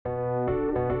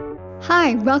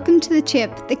Hi, welcome to The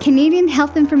Chip, the Canadian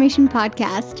Health Information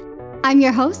Podcast. I'm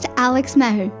your host, Alex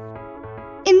Mahou.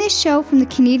 In this show from the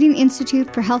Canadian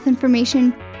Institute for Health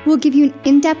Information, we'll give you an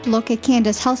in-depth look at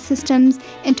Canada's health systems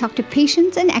and talk to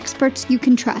patients and experts you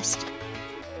can trust.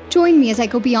 Join me as I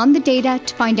go beyond the data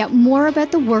to find out more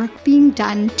about the work being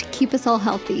done to keep us all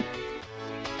healthy.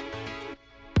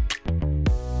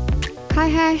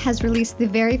 CIHI has released the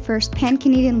very first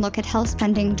pan-Canadian look at health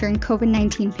spending during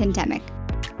COVID-19 pandemic.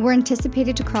 We're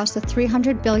anticipated to cross the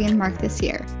 $300 billion mark this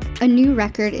year, a new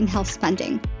record in health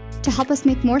spending. To help us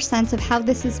make more sense of how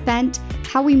this is spent,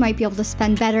 how we might be able to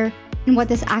spend better, and what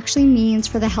this actually means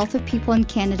for the health of people in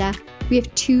Canada, we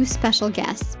have two special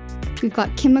guests. We've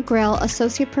got Kim McGrail,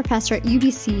 Associate Professor at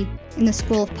UBC in the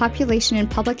School of Population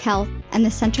and Public Health and the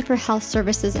Centre for Health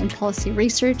Services and Policy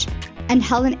Research, and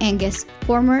Helen Angus,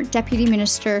 former Deputy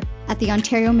Minister at the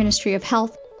Ontario Ministry of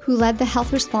Health, who led the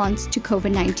health response to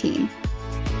COVID-19.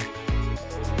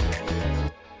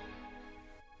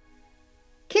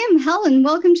 Kim, Helen,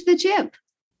 welcome to The Chip.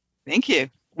 Thank you.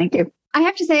 Thank you. I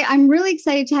have to say, I'm really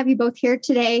excited to have you both here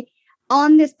today.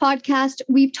 On this podcast,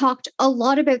 we've talked a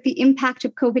lot about the impact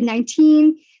of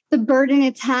COVID-19, the burden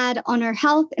it's had on our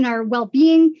health and our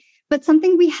well-being, but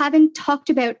something we haven't talked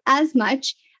about as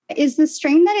much is the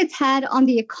strain that it's had on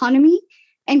the economy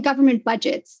and government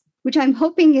budgets, which I'm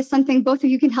hoping is something both of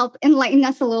you can help enlighten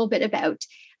us a little bit about.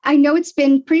 I know it's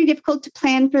been pretty difficult to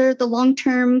plan for the long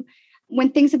term when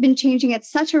things have been changing at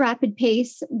such a rapid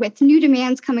pace with new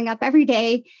demands coming up every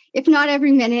day, if not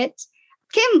every minute.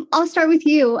 Kim, I'll start with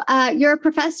you. You're a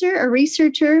professor, a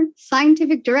researcher,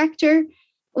 scientific director.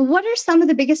 What are some of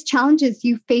the biggest challenges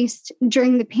you faced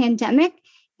during the pandemic?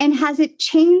 And has it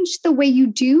changed the way you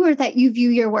do or that you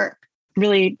view your work?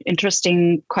 Really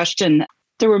interesting question.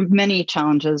 There were many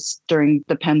challenges during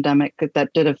the pandemic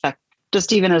that did affect,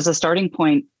 just even as a starting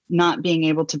point, not being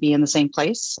able to be in the same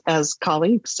place as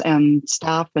colleagues and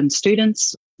staff and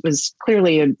students was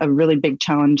clearly a really big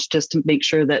challenge, just to make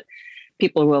sure that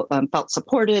people felt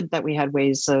supported, that we had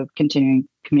ways of continuing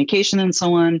communication and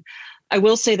so on. I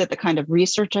will say that the kind of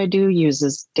research I do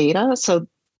uses data, so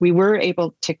we were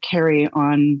able to carry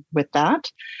on with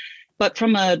that. But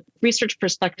from a research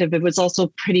perspective, it was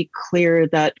also pretty clear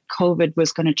that COVID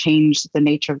was going to change the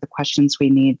nature of the questions we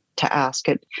need to ask.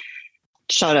 It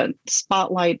shot a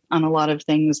spotlight on a lot of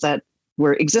things that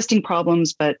were existing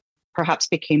problems, but perhaps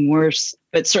became worse,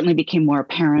 but certainly became more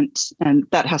apparent. And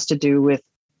that has to do with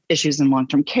issues in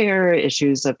long-term care,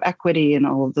 issues of equity, and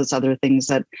all of those other things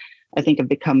that I think have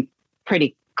become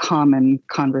pretty common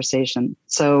conversation.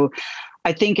 So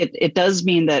I think it does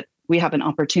mean that we have an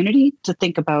opportunity to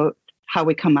think about how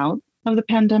we come out of the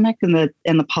pandemic and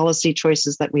the policy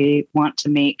choices that we want to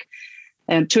make,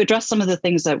 and to address some of the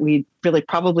things that we really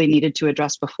probably needed to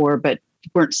address before, but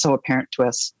weren't so apparent to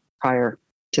us prior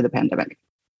to the pandemic.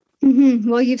 Mm-hmm.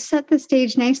 Well, you've set the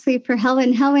stage nicely for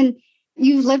Helen. Helen,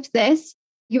 you've lived this.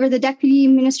 You were the Deputy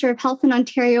Minister of Health in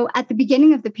Ontario at the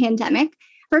beginning of the pandemic.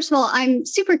 First of all, I'm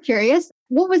super curious.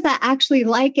 What was that actually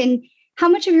like? And how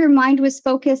much of your mind was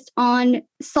focused on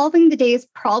solving the day's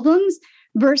problems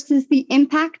versus the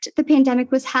impact the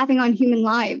pandemic was having on human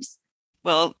lives?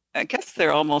 Well, I guess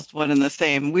they're almost one and the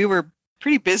same. We were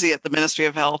pretty busy at the Ministry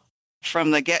of Health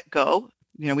from the get-go.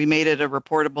 We made it a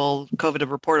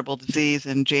reportable disease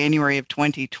in January of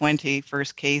 2020,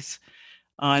 first case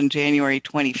on January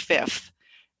 25th.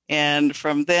 And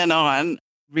from then on,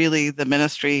 really the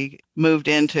ministry moved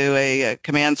into a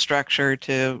command structure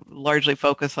to largely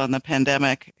focus on the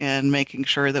pandemic and making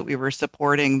sure that we were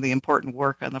supporting the important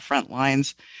work on the front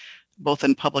lines, both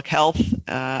in public health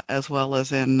as well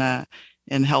as in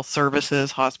health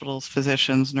services, hospitals,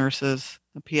 physicians, nurses,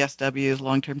 PSWs,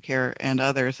 long-term care, and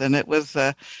others. And it was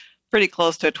pretty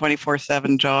close to a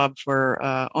 24/7 job for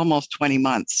almost 20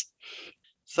 months.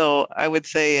 So I would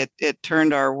say it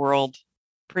turned our world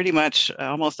pretty much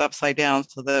almost upside down,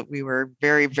 so that we were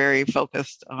very, very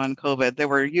focused on COVID. There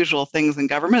were usual things in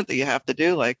government that you have to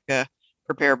do, like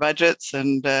prepare budgets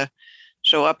and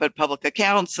show up at public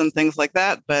accounts and things like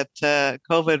that. But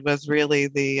COVID was really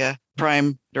the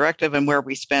prime directive and where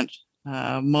we spent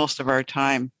most of our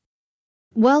time.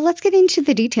 Well, let's get into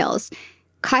the details.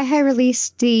 CIHI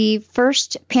released the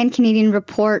first pan-Canadian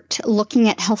report looking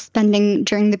at health spending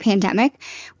during the pandemic,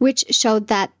 which showed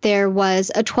that there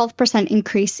was a 12%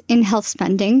 increase in health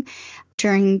spending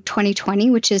during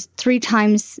 2020, which is 3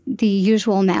 times the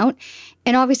usual amount.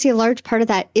 And obviously, a large part of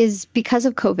that is because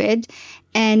of COVID.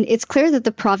 And it's clear that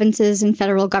the provinces and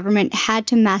federal government had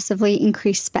to massively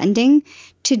increase spending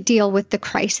to deal with the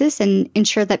crisis and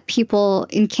ensure that people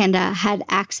in Canada had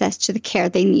access to the care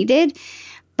they needed.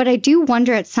 But I do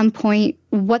wonder at some point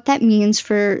what that means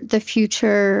for the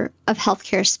future of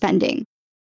healthcare spending.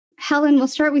 Helen, we'll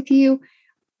start with you.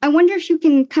 I wonder if you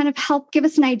can kind of help give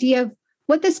us an idea of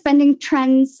what the spending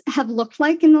trends have looked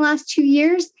like in the last 2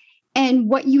 years and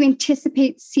what you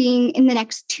anticipate seeing in the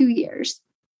next 2 years.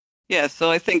 Yeah,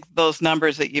 so I think those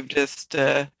numbers that you've just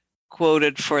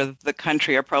quoted for the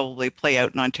country are probably play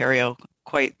out in Ontario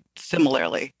quite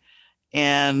similarly.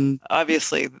 And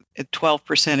obviously, a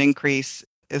 12% increase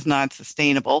is not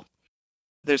sustainable.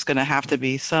 There's going to have to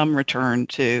be some return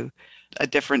to a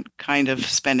different kind of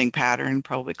spending pattern,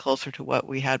 probably closer to what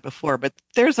we had before. But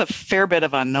there's a fair bit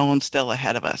of unknown still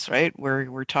ahead of us, right?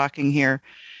 We're talking here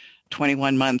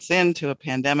 21 months into a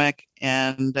pandemic,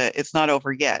 and it's not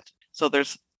over yet. So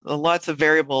there's lots of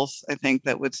variables, I think,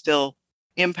 that would still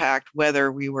impact whether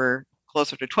we were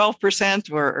closer to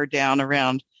 12% or down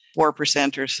around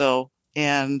 4% or so.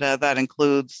 And that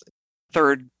includes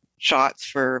third shots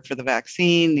for the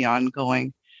vaccine, the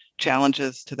ongoing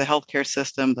challenges to the healthcare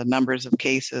system, the numbers of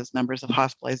cases, numbers of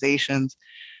hospitalizations,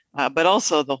 but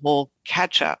also the whole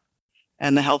catch-up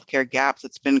and the healthcare gaps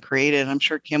that's been created. I'm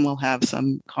sure Kim will have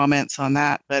some comments on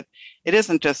that, but it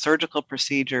isn't just surgical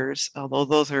procedures, although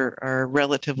those are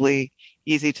relatively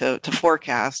easy to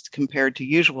forecast compared to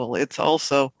usual. It's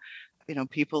also,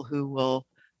 people who will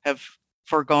have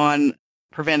foregone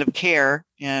preventive care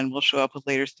and will show up with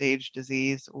later stage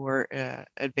disease or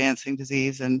advancing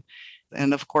disease, and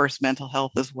of course mental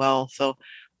health as well. So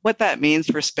what that means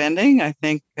for spending, I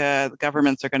think the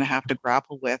governments are going to have to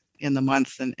grapple with in the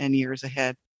months and years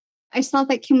ahead. I saw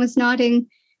that Kim was nodding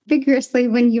vigorously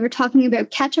when you were talking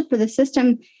about catch up for the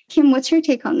system. Kim, what's your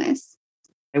take on this?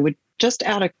 I would just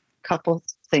add a couple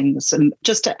things, and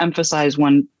just to emphasize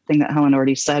one thing that Helen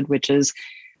already said, which is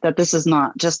that this is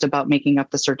not just about making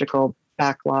up the surgical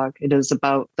backlog. It is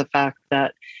about the fact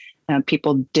that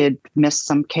people did miss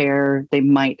some care. They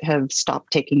might have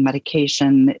stopped taking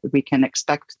medication. We can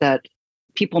expect that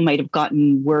people might have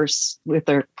gotten worse with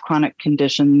their chronic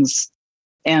conditions.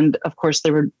 And of course,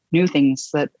 there were new things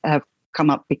that have come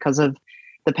up because of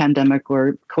the pandemic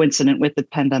or coincident with the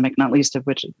pandemic, not least of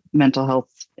which mental health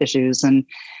issues. And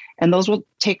those will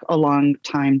take a long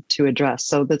time to address.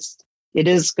 So it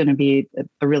is going to be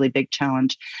a really big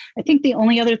challenge. I think the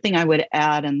only other thing I would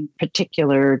add in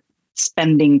particular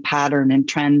spending pattern and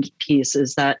trend piece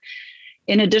is that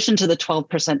in addition to the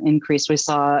 12% increase, we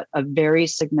saw a very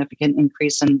significant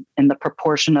increase in the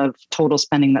proportion of total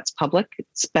spending that's public.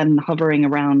 It's been hovering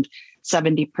around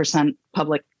 70%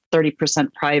 public,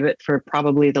 30% private for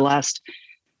probably the last,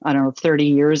 30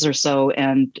 years or so.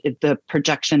 And the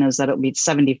projection is that it'll be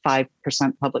 75%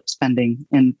 public spending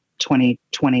in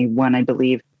 2021, I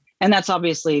believe. And that's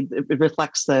obviously, it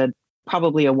reflects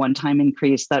probably a one-time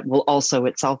increase that will also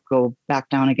itself go back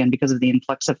down again because of the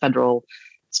influx of federal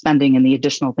spending and the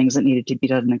additional things that needed to be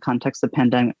done in the context of the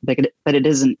pandemic. But it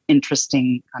is an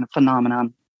interesting kind of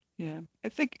phenomenon. Yeah, I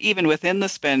think even within the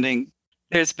spending,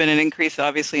 there's been an increase,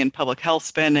 obviously, in public health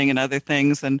spending and other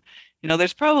things. And,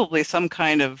 there's probably some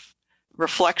kind of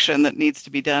reflection that needs to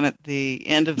be done at the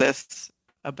end of this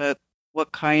about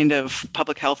what kind of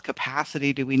public health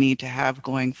capacity do we need to have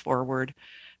going forward.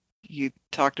 You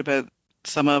talked about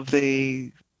some of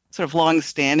the sort of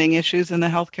long-standing issues in the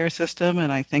healthcare system,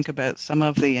 and I think about some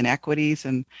of the inequities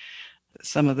and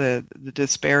some of the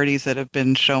disparities that have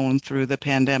been shown through the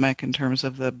pandemic in terms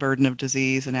of the burden of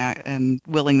disease and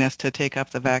willingness to take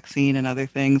up the vaccine and other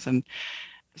things. And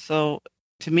so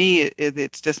to me,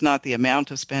 it's just not the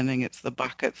amount of spending, it's the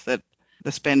buckets that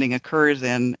the spending occurs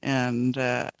in. And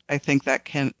I think that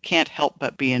can't help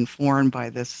but be informed by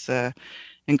this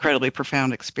incredibly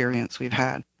profound experience we've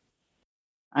had.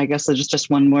 I guess there's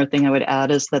just one more thing I would add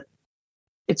is that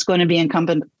it's going to be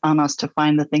incumbent on us to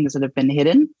find the things that have been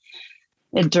hidden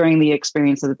during the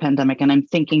experience of the pandemic. And I'm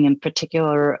thinking in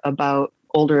particular about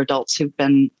older adults who've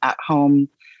been at home,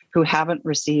 who haven't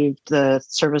received the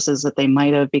services that they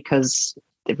might have because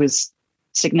it was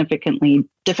significantly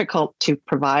difficult to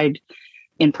provide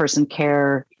in-person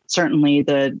care. Certainly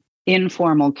the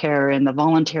informal care and the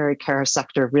voluntary care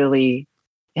sector really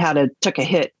took a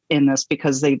hit in this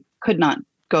because they could not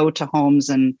go to homes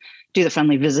and do the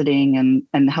friendly visiting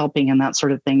and helping and that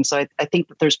sort of thing. So I think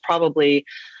that there's probably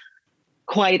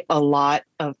quite a lot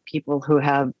of people who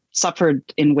have suffered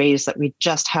in ways that we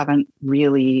just haven't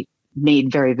really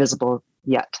made very visible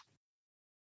yet.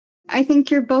 I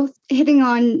think you're both hitting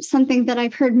on something that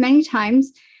I've heard many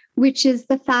times, which is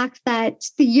the fact that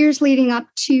the years leading up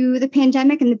to the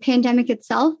pandemic and the pandemic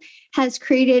itself has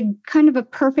created kind of a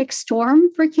perfect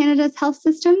storm for Canada's health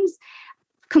systems,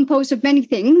 composed of many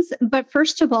things. But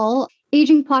first of all,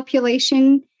 aging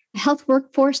population, health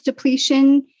workforce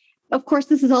depletion. Of course,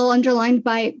 this is all underlined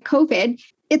by COVID.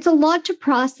 It's a lot to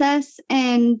process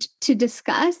and to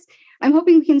discuss. I'm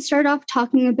hoping we can start off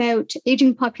talking about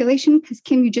aging population because,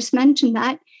 Kim, you just mentioned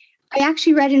that. I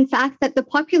actually read, in fact, that the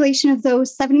population of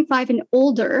those 75 and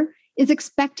older is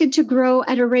expected to grow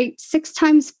at a rate 6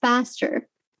 times faster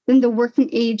than the working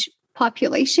age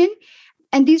population.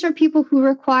 And these are people who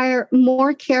require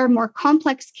more care, more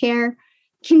complex care.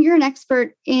 Kim, you're an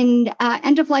expert in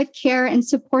end-of-life care and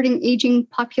supporting aging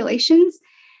populations.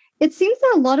 It seems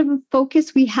that a lot of the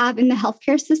focus we have in the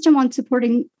healthcare system on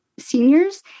supporting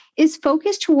seniors is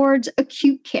focused towards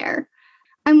acute care.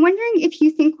 I'm wondering if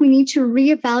you think we need to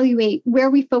reevaluate where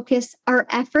we focus our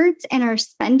efforts and our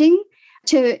spending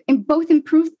to both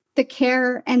improve the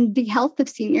care and the health of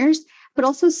seniors, but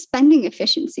also spending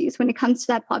efficiencies when it comes to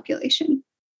that population.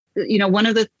 One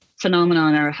of the phenomena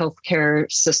in our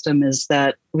healthcare system is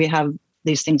that we have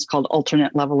these things called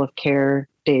alternate level of care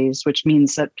days, which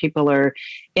means that people are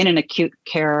in an acute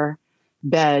care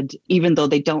bed, even though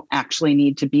they don't actually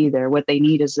need to be there. What they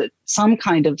need is some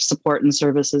kind of support and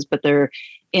services, but they're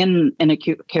in an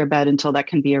acute care bed until that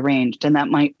can be arranged. And that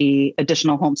might be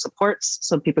additional home supports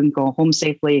so people can go home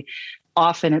safely.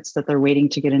 Often it's that they're waiting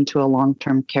to get into a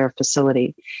long-term care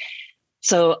facility.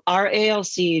 So our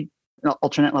ALC,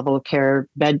 alternate level of care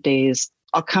bed days,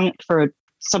 account for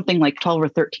something like 12 or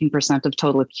 13% of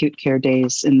total acute care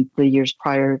days in the years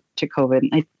prior to COVID. And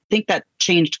I think that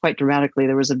changed quite dramatically.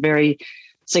 There was a very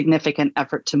significant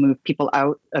effort to move people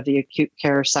out of the acute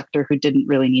care sector who didn't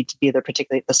really need to be there,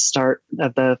 particularly at the start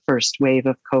of the first wave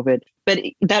of COVID. But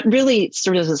that really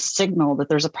sort of is a signal that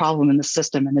there's a problem in the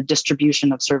system and the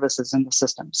distribution of services in the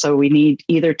system. So we need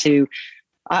either to,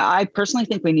 I personally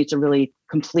think we need to really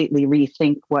completely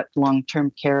rethink what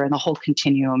long-term care and the whole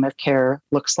continuum of care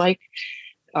looks like.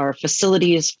 Our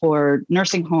facilities for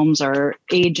nursing homes are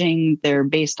aging. They're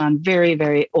based on very,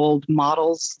 very old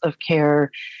models of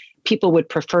care. People would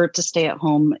prefer to stay at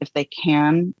home if they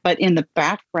can. But in the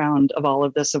background of all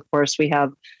of this, of course, we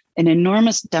have an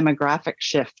enormous demographic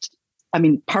shift. I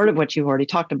mean, part of what you've already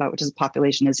talked about, which is the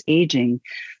population is aging.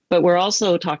 But we're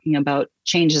also talking about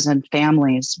changes in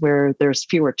families where there's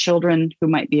fewer children who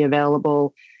might be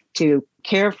available to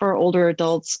care for older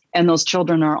adults. And those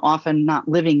children are often not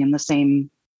living in the same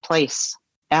place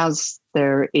as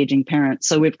their aging parents.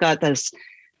 So we've got this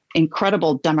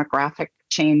incredible demographic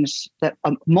change, that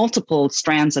multiple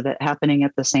strands of it happening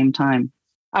at the same time.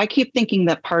 I keep thinking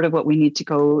that part of what we need to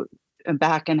go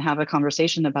back and have a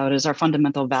conversation about is our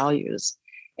fundamental values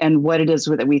and what it is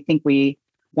that we think we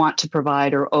want to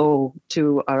provide or owe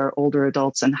to our older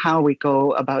adults, and how we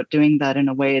go about doing that in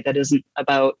a way that isn't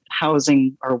about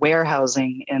housing or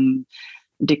warehousing in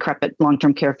decrepit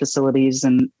long-term care facilities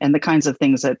and the kinds of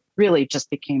things that really just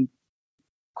became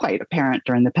quite apparent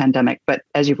during the pandemic. But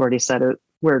as you've already said,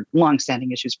 were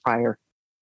longstanding issues prior.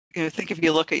 I think if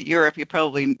you look at Europe, you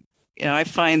probably, I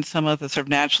find some of the sort of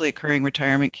naturally occurring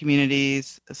retirement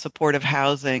communities, supportive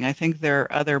housing. I think there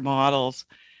are other models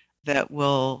that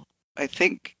will, I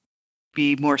think,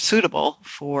 be more suitable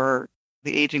for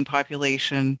the aging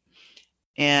population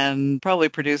and probably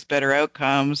produce better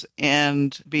outcomes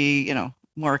and be,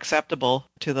 more acceptable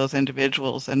to those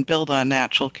individuals and build on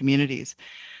natural communities.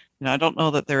 I don't know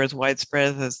that they're as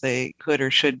widespread as they could or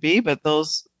should be, but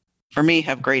those, for me,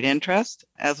 have great interest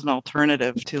as an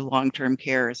alternative to long-term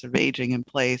care, sort of aging in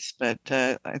place. But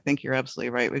I think you're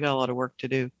absolutely right. We got a lot of work to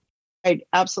do. I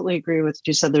absolutely agree with what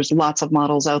you said. There's lots of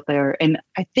models out there. And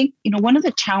I think, one of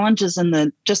the challenges in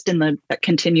the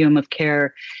continuum of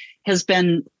care has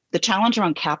been the challenge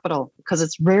around capital, because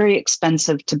it's very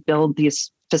expensive to build these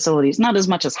facilities, not as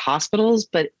much as hospitals,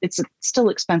 but it's still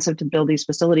expensive to build these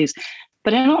facilities.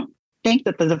 But I don't think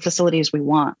that they're the facilities we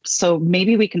want. So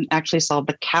maybe we can actually solve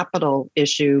the capital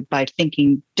issue by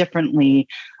thinking differently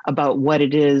about what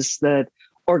it is, the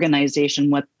organization,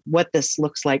 what this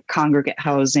looks like, congregate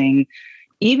housing,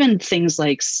 even things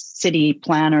like city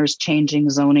planners changing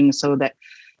zoning so that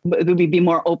we'd be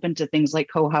more open to things like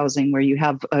co-housing, where you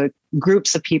have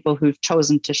groups of people who've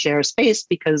chosen to share space,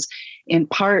 because in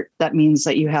part that means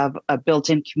that you have a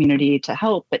built-in community to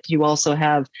help, but you also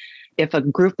have, if a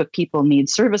group of people need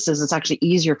services, it's actually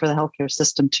easier for the healthcare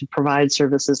system to provide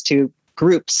services to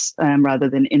groups rather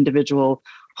than individual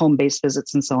home-based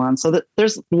visits and so on. So that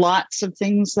there's lots of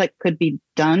things that could be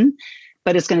done,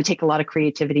 but it's going to take a lot of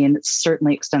creativity, and it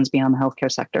certainly extends beyond the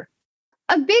healthcare sector.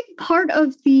 A big part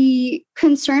of the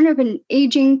concern of an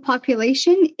aging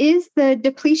population is the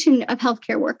depletion of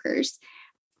healthcare workers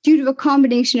due to a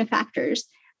combination of factors.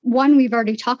 One, we've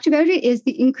already talked about it, is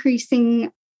the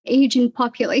increasing age in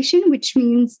population, which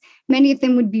means many of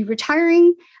them would be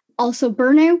retiring. Also,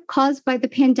 burnout caused by the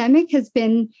pandemic has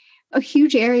been a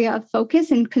huge area of focus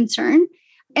and concern.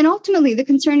 And ultimately, the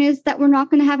concern is that we're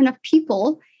not going to have enough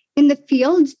people in the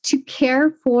field to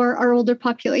care for our older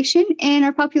population and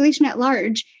our population at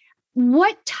large.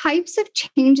 What types of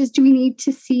changes do we need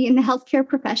to see in the healthcare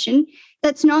profession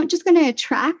that's not just going to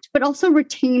attract, but also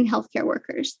retain healthcare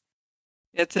workers?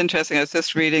 It's interesting. I was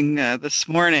just reading this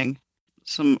morning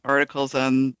some articles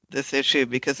on this issue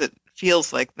because it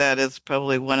feels like that is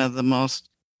probably one of the most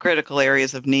critical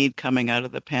areas of need coming out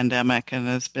of the pandemic and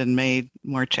has been made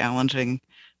more challenging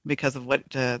because of what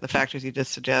the factors you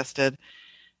just suggested.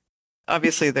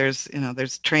 Obviously, there's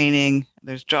training,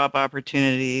 there's job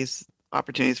opportunities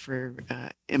for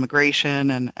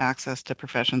immigration and access to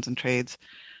professions and trades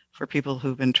for people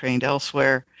who've been trained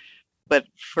elsewhere. But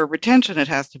for retention, it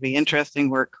has to be interesting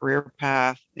work, career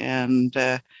path, and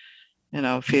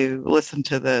if you listen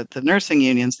to the nursing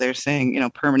unions, they're saying,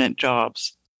 permanent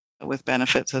jobs with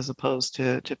benefits as opposed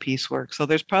to piecework. So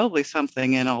there's probably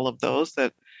something in all of those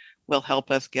that will help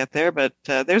us get there. But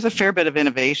there's a fair bit of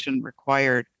innovation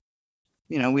required.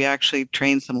 We actually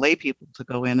train some lay people to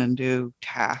go in and do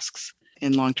tasks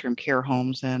in long-term care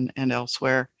homes and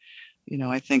elsewhere.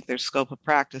 I think there's scope of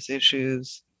practice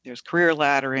issues. There's career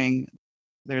laddering.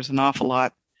 There's an awful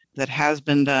lot that has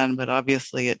been done, but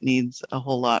obviously it needs a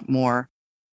whole lot more.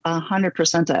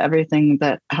 100% of everything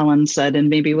that Helen said. And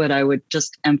maybe what I would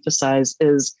just emphasize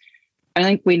is I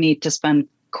think we need to spend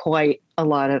quite a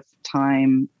lot of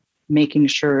time making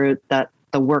sure that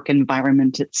the work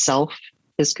environment itself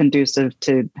is conducive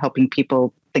to helping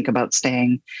people think about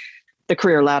staying. The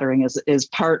career laddering is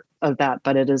part of that,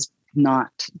 but it is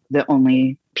not the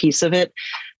only piece of it.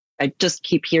 I just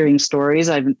keep hearing stories.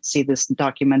 I haven't seen this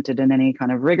documented in any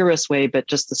kind of rigorous way, but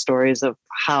just the stories of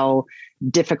how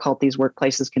difficult these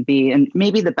workplaces can be. And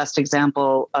maybe the best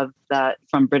example of that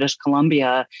from British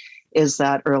Columbia is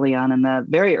that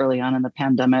very early on in the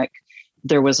pandemic,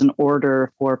 there was an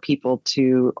order for people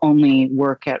to only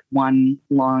work at one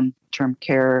long-term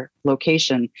care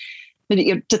location.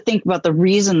 To think about the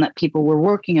reason that people were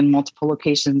working in multiple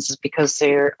locations is because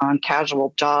they're on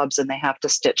casual jobs and they have to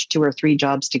stitch 2 or 3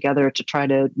 jobs together to try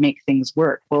to make things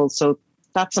work. Well, so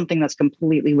that's something that's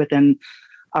completely within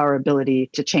our ability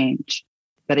to change.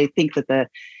 But I think that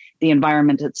the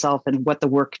environment itself and what the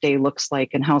workday looks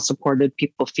like and how supported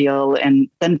people feel, and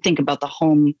then think about the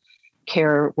home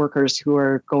care workers who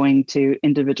are going to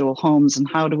individual homes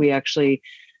and how do we actually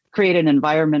create an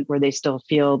environment where they still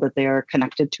feel that they are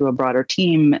connected to a broader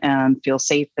team and feel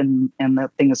safe in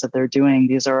the things that they're doing.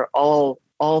 These are all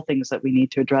things that we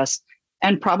need to address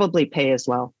and probably pay as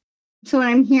well. So what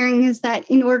I'm hearing is that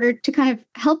in order to kind of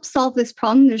help solve this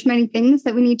problem, there's many things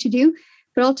that we need to do,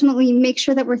 but ultimately make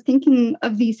sure that we're thinking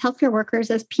of these healthcare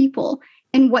workers as people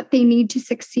and what they need to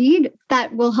succeed.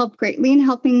 That will help greatly in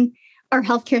helping our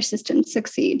healthcare system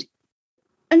succeed.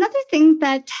 Another thing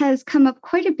that has come up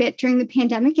quite a bit during the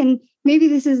pandemic, and maybe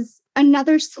this is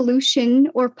another solution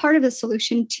or part of the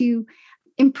solution to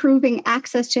improving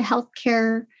access to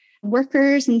healthcare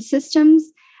workers and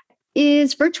systems,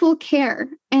 is virtual care.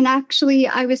 And actually,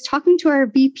 I was talking to our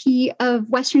VP of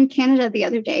Western Canada the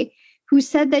other day, who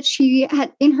said that she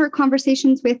had, in her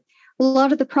conversations with a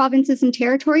lot of the provinces and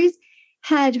territories,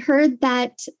 had heard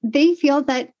that they feel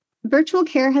that virtual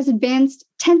care has advanced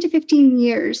 10 to 15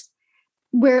 years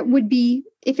where it would be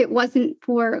if it wasn't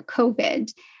for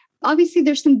COVID. Obviously,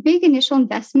 there's some big initial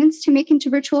investments to make into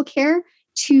virtual care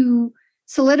to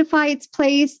solidify its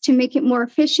place, to make it more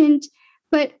efficient.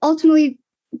 But ultimately,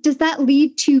 does that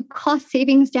lead to cost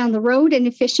savings down the road and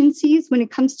efficiencies when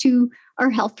it comes to our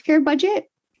healthcare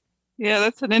budget? Yeah,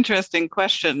 that's an interesting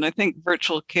question. I think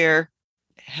virtual care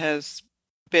has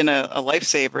been a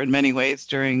lifesaver in many ways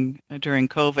during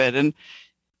COVID. And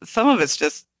some of it's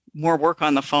just more work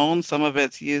on the phone. Some of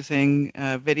it's using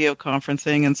video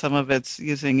conferencing, and some of it's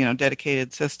using,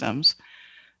 dedicated systems.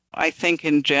 I think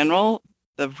in general,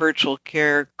 the virtual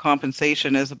care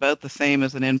compensation is about the same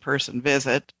as an in-person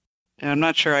visit. And I'm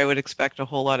not sure I would expect a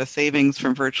whole lot of savings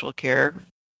from virtual care,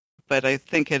 but I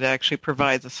think it actually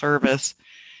provides a service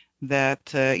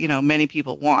that, many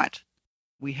people want.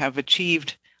 We have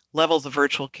achieved levels of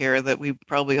virtual care that we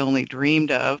probably only dreamed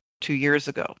of 2 years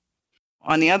ago.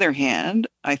 On the other hand,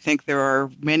 I think there are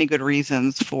many good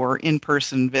reasons for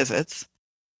in-person visits.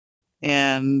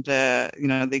 And,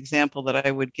 the example that I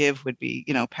would give would be,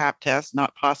 Pap tests,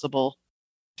 not possible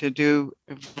to do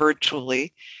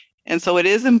virtually. And so it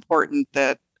is important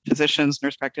that physicians,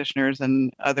 nurse practitioners,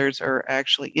 and others are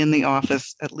actually in the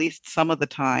office at least some of the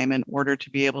time in order to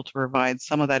be able to provide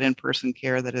some of that in-person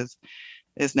care that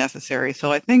is necessary.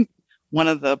 So I think one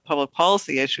of the public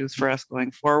policy issues for us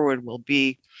going forward will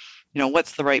be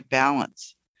what's the right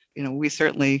balance? We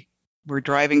certainly were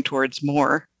driving towards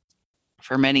more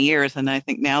for many years. And I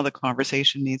think now the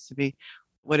conversation needs to be,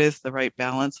 what is the right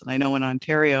balance? And I know in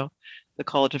Ontario, the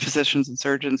College of Physicians and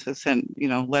Surgeons has sent,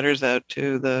 letters out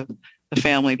to the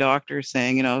family doctors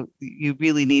saying, you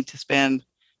really need to spend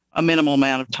a minimal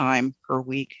amount of time per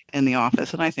week in the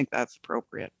office. And I think that's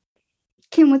appropriate.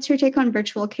 Kim, what's your take on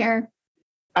virtual care?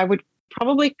 I would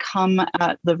probably come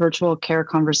at the virtual care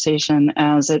conversation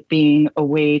as it being a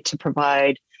way to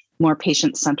provide more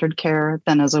patient-centered care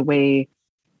than as a way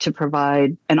to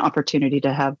provide an opportunity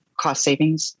to have cost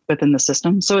savings within the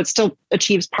system. So it still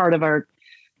achieves part of our,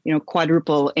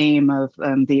 quadruple aim of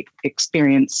the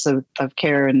experience of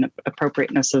care and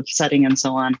appropriateness of setting and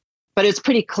so on. But it's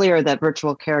pretty clear that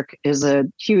virtual care is a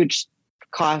huge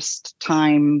cost,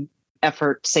 time,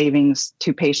 effort savings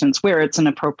to patients where it's an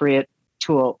appropriate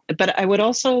tool. But I would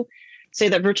also say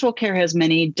that virtual care has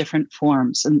many different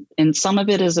forms, and some of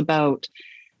it is about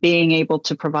being able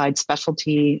to provide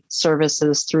specialty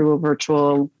services through a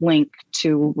virtual link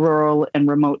to rural and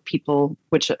remote people,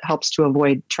 which helps to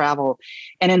avoid travel.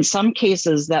 And in some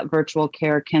cases, that virtual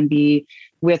care can be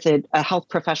with a health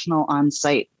professional on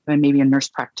site, and maybe a nurse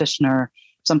practitioner,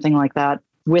 something like that,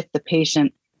 with the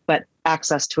patient, but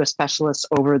access to a specialist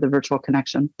over the virtual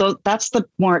connection. So that's the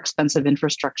more expensive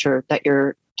infrastructure that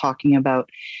you're talking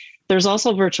about. There's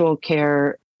also virtual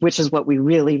care, which is what we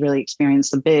really, really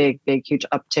experienced a big, huge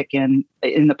uptick in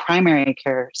the primary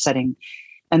care setting.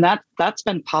 And that's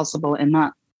been possible and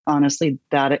not honestly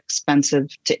that expensive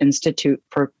to institute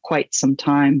for quite some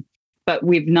time. But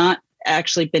we've not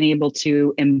actually been able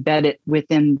to embed it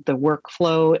within the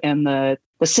workflow and the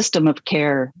system of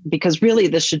care, because really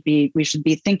we should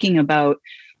be thinking about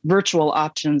virtual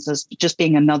options as just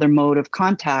being another mode of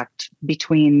contact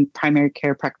between primary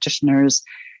care practitioners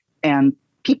and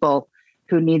people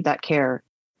who need that care.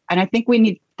 And I think we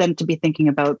need then to be thinking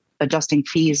about adjusting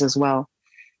fees as well.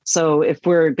 So if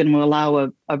we're going to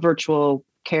allow a virtual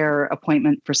care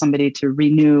appointment for somebody to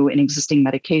renew an existing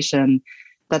medication,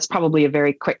 that's probably a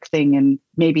very quick thing. And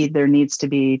maybe there needs to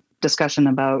be discussion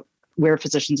about where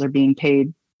physicians are being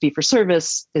paid fee for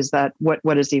service. Is that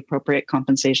what is the appropriate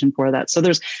compensation for that? So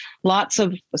there's lots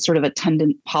of sort of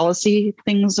attendant policy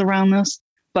things around this.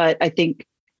 But I think,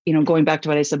 going back to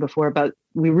what I said before about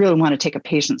we really want to take a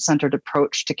patient-centered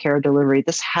approach to care delivery.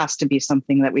 This has to be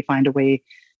something that we find a way.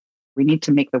 We need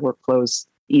to make the workflows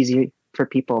easy for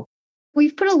people.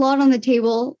 We've put a lot on the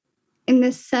table in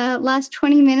this last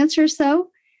 20 minutes or so,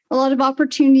 a lot of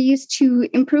opportunities to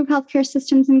improve healthcare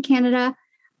systems in Canada.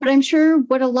 But I'm sure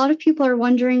what a lot of people are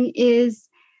wondering is,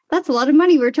 that's a lot of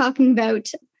money we're talking about.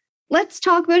 Let's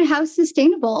talk about how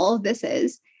sustainable all of this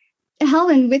is.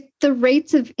 Helen, with the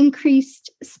rates of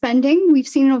increased spending we've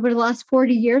seen over the last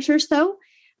 40 years or so,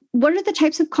 what are the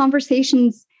types of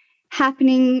conversations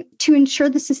happening to ensure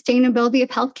the sustainability of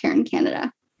healthcare in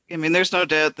Canada? I mean, there's no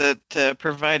doubt that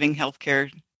providing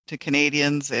healthcare to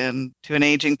Canadians and to an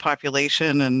aging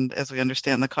population, and as we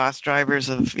understand the cost drivers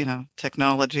of,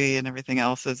 technology and everything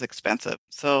else, is expensive.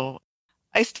 So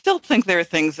I still think there are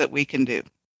things that we can do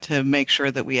to make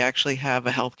sure that we actually have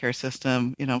a healthcare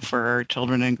system, for our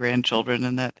children and grandchildren,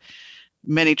 and that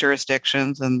many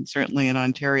jurisdictions, and certainly in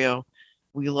Ontario,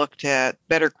 we looked at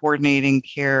better coordinating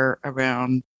care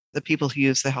around the people who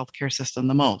use the healthcare system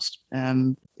the most.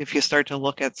 And if you start to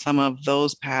look at some of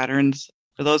those patterns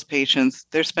for those patients,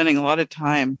 they're spending a lot of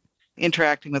time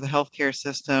interacting with the healthcare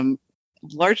system,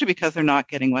 largely because they're not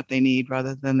getting what they need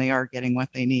rather than they are getting what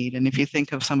they need. And if you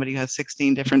think of somebody who has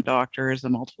 16 different doctors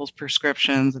and multiple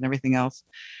prescriptions and everything else,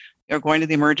 they're going to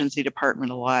the emergency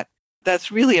department a lot.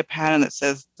 That's really a pattern that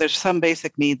says there's some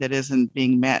basic need that isn't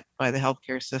being met by the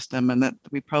healthcare system, and that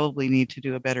we probably need to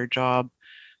do a better job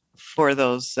for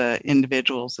those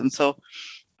individuals. And so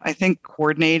I think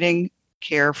coordinating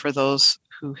care for those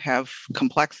who have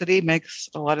complexity makes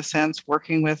a lot of sense,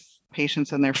 working with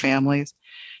patients and their families,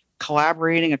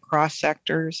 collaborating across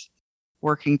sectors,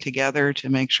 working together to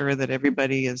make sure that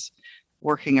everybody is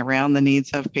working around the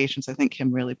needs of patients. I think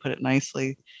Kim really put it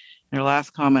nicely in her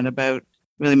last comment about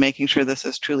really making sure this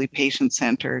is truly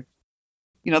patient-centered.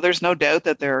 There's no doubt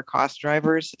that there are cost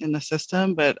drivers in the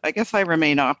system, but I guess I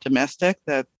remain optimistic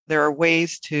that there are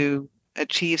ways to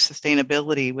achieve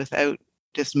sustainability without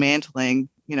dismantling,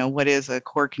 what is a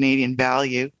core Canadian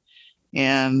value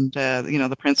and,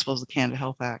 the principles of the Canada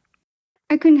Health Act.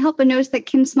 I couldn't help but notice that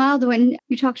Kim smiled when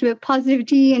you talked about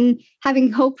positivity and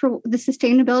having hope for the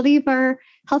sustainability of our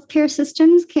healthcare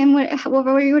systems. Kim, what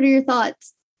are your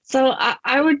thoughts? So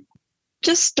I would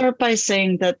just start by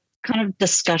saying that kind of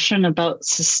discussion about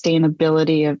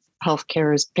sustainability of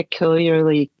healthcare is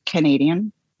peculiarly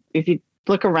Canadian. If you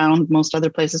look around, most other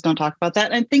places don't talk about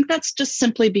that. And I think that's just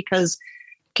simply because,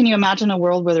 can you imagine a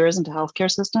world where there isn't a healthcare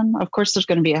system? Of course, there's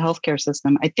going to be a healthcare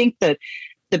system. I think that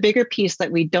the bigger piece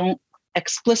that we don't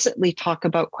explicitly talk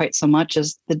about quite so much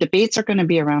is the debates are going to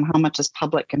be around how much is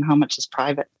public and how much is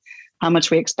private, how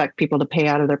much we expect people to pay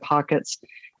out of their pockets,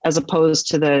 as opposed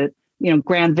to the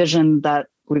grand vision that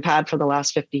we've had for the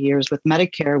last 50 years with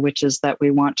Medicare, which is that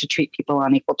we want to treat people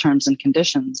on equal terms and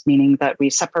conditions, meaning that we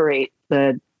separate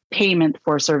the payment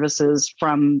for services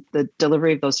from the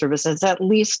delivery of those services, at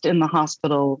least in the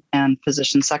hospital and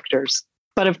physician sectors.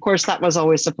 But of course, that was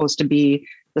always supposed to be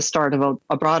the start of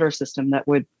a broader system that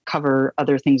would cover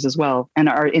other things as well. And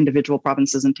our individual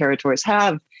provinces and territories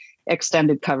have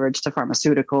extended coverage to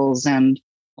pharmaceuticals and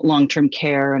long-term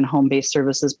care and home-based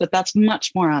services, but that's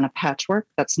much more on a patchwork.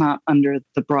 That's not under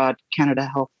the broad Canada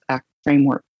Health Act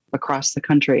framework across the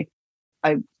country.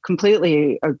 I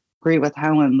completely agree with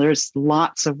Helen. There's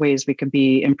lots of ways we could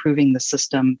be improving the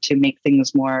system to make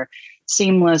things more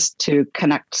seamless, to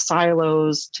connect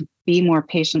silos, to be more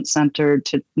patient-centered,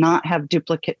 to not have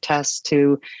duplicate tests,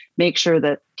 to make sure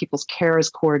that people's care is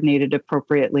coordinated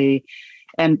appropriately.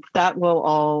 And that will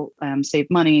all save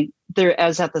money. There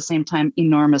is at the same time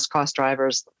enormous cost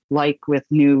drivers, like with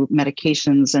new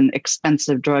medications and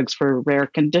expensive drugs for rare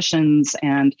conditions,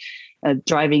 and a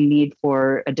driving need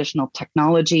for additional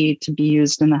technology to be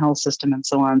used in the health system and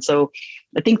so on. So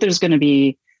I think there's going to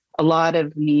be a lot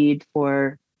of need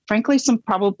for, frankly, some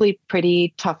probably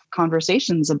pretty tough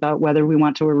conversations about whether we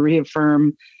want to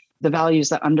reaffirm the values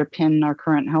that underpin our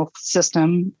current health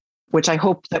system, which I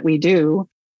hope that we do,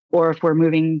 or if we're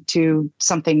moving to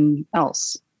something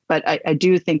else. But I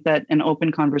do think that an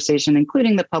open conversation,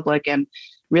 including the public, and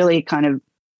really kind of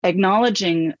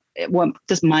acknowledging,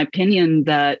 just my opinion,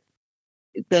 that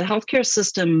the healthcare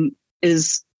system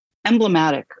is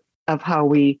emblematic of how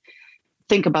we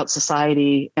think about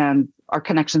society and our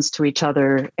connections to each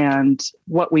other and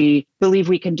what we believe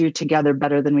we can do together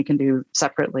better than we can do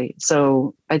separately.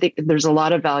 So I think there's a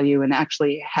lot of value in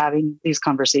actually having these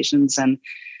conversations and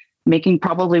making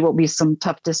probably will be some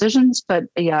tough decisions. But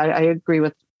yeah, I agree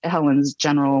with Helen's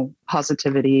general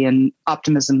positivity and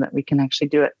optimism that we can actually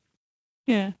do it.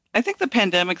 Yeah, I think the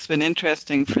pandemic's been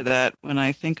interesting for that. When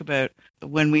I think about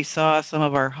when we saw some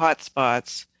of our hot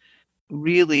spots,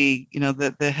 really,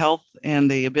 the health and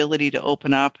the ability to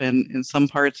open up, and in some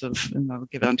parts of, I'll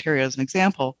give Ontario as an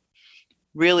example,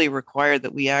 really required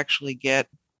that we actually get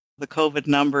the COVID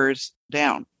numbers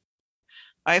down.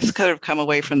 I've kind of come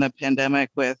away from the pandemic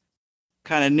with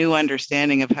kind of new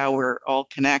understanding of how we're all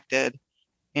connected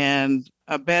and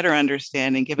a better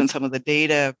understanding, given some of the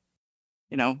data,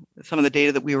 some of the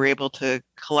data that we were able to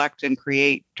collect and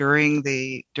create during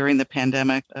the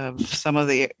pandemic, of some of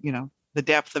the, the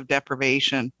depth of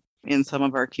deprivation in some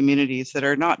of our communities that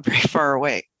are not very far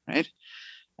away, right?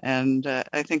 And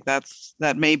I think that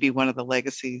may be one of the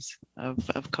legacies of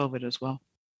COVID as well.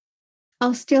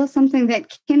 I'll steal something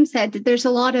that Kim said, that there's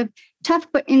a lot of tough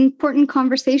but important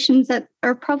conversations that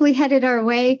are probably headed our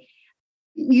way.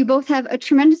 You both have a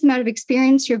tremendous amount of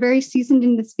experience. You're very seasoned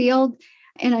in this field,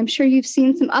 and I'm sure you've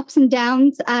seen some ups and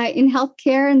downs in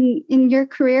healthcare and in your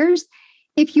careers.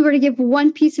 If you were to give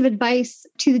one piece of advice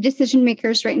to the decision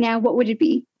makers right now, what would it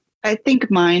be? I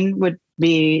think mine would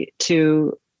be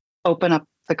to open up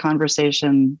the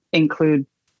conversation, include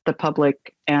the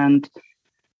public, and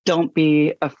don't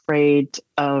be afraid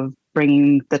of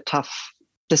bringing the tough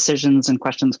decisions and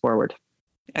questions forward.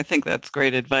 I think that's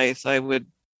great advice. I would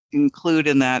include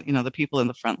in that, the people in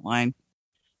the front line,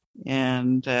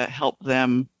 and help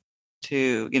them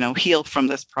to, heal from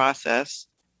this process,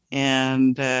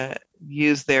 and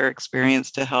use their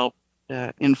experience to help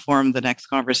inform the next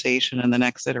conversation and the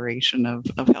next iteration of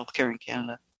healthcare in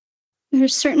Canada.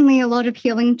 There's certainly a lot of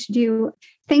healing to do.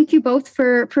 Thank you both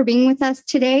for being with us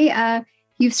today.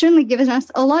 You've certainly given us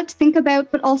a lot to think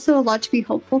about, but also a lot to be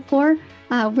hopeful for.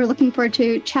 We're looking forward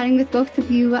to chatting with both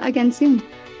of you again soon.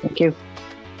 Thank you.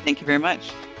 Thank you very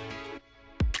much.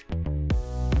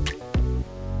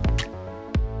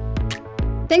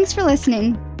 Thanks for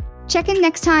listening. Check in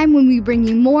next time when we bring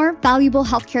you more valuable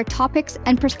healthcare topics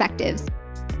and perspectives.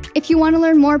 If you want to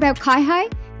learn more about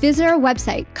CIHI, visit our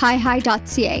website,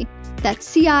 cihi.ca.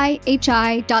 That's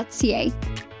cihi.ca.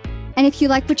 And if you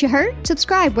like what you heard,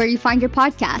 subscribe where you find your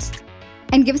podcast.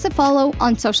 And give us a follow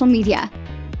on social media.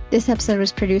 This episode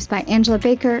was produced by Angela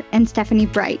Baker and Stephanie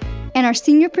Bright. And our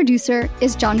senior producer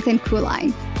is Jonathan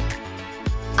Kuline.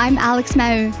 I'm Alex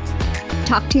Mahou.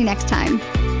 Talk to you next time.